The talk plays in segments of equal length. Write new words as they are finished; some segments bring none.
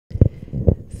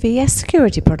VS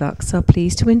Security Products are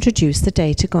pleased to introduce the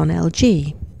DataGone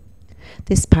LG.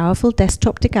 This powerful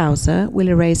desktop degausser will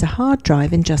erase a hard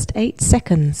drive in just 8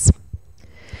 seconds.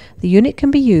 The unit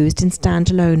can be used in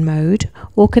standalone mode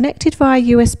or connected via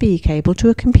USB cable to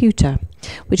a computer,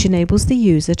 which enables the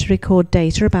user to record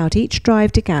data about each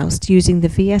drive degaussed using the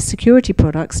VS Security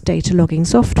Products data logging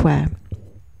software.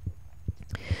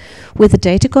 With the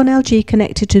DataGone LG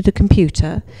connected to the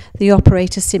computer, the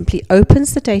operator simply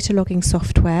opens the data logging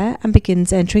software and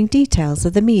begins entering details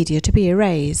of the media to be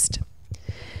erased.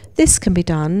 This can be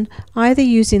done either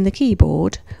using the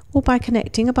keyboard or by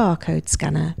connecting a barcode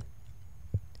scanner.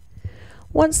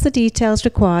 Once the details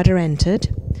required are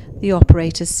entered, the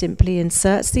operator simply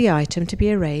inserts the item to be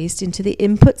erased into the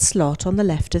input slot on the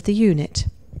left of the unit.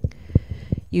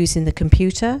 Using the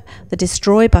computer, the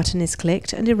Destroy button is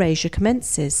clicked and erasure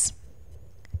commences.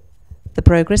 The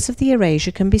progress of the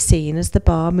erasure can be seen as the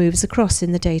bar moves across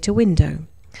in the data window,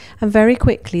 and very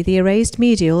quickly the erased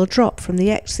media will drop from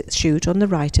the exit chute on the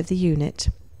right of the unit.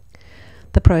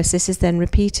 The process is then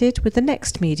repeated with the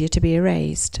next media to be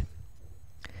erased.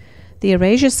 The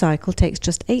erasure cycle takes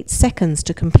just 8 seconds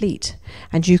to complete,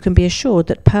 and you can be assured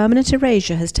that permanent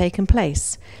erasure has taken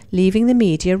place, leaving the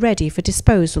media ready for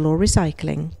disposal or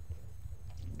recycling.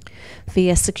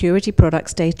 VS Security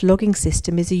Products data logging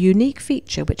system is a unique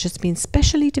feature which has been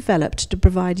specially developed to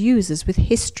provide users with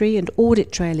history and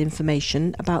audit trail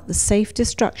information about the safe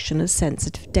destruction of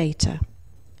sensitive data.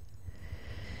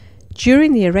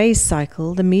 During the erase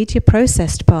cycle, the media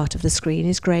processed part of the screen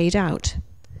is greyed out.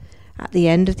 At the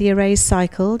end of the erase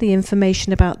cycle, the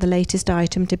information about the latest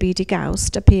item to be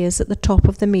degaussed appears at the top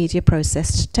of the media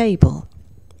processed table.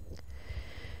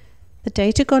 The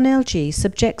DataGone LG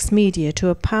subjects media to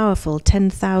a powerful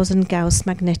 10,000 Gauss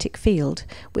magnetic field,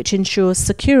 which ensures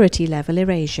security level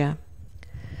erasure.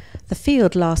 The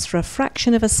field lasts for a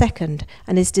fraction of a second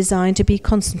and is designed to be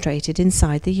concentrated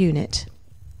inside the unit.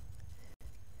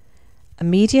 A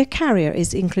media carrier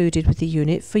is included with the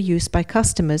unit for use by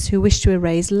customers who wish to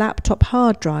erase laptop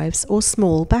hard drives or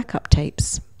small backup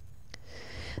tapes.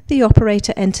 The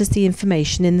operator enters the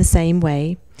information in the same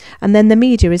way, and then the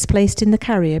media is placed in the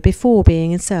carrier before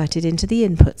being inserted into the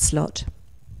input slot.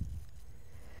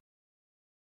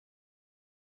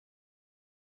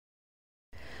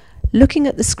 Looking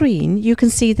at the screen, you can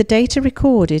see the data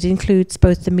recorded includes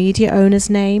both the media owner's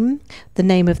name, the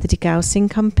name of the degaussing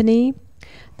company,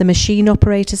 the machine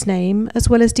operator's name, as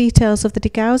well as details of the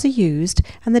degausser used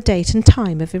and the date and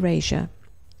time of erasure.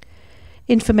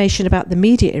 Information about the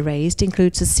media erased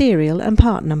includes the serial and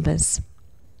part numbers.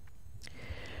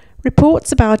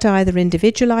 Reports about either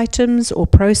individual items or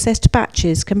processed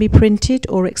batches can be printed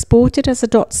or exported as a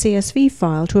 .csv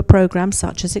file to a program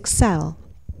such as Excel.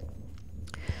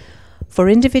 For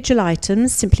individual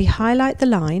items, simply highlight the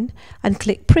line and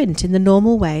click Print in the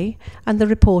normal way, and the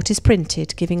report is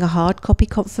printed, giving a hard copy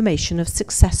confirmation of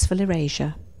successful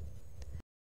erasure.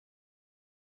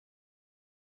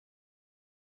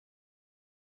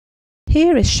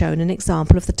 Here is shown an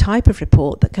example of the type of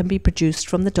report that can be produced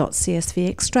from the .csv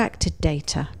extracted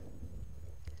data.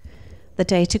 The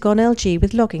DataGone LG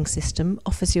with logging system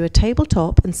offers you a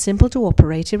tabletop and simple to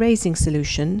operate erasing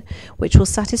solution which will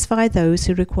satisfy those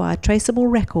who require traceable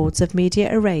records of media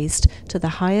erased to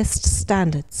the highest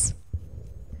standards.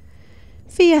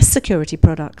 VS Security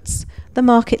Products, the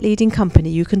market-leading company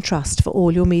you can trust for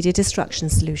all your media destruction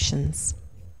solutions.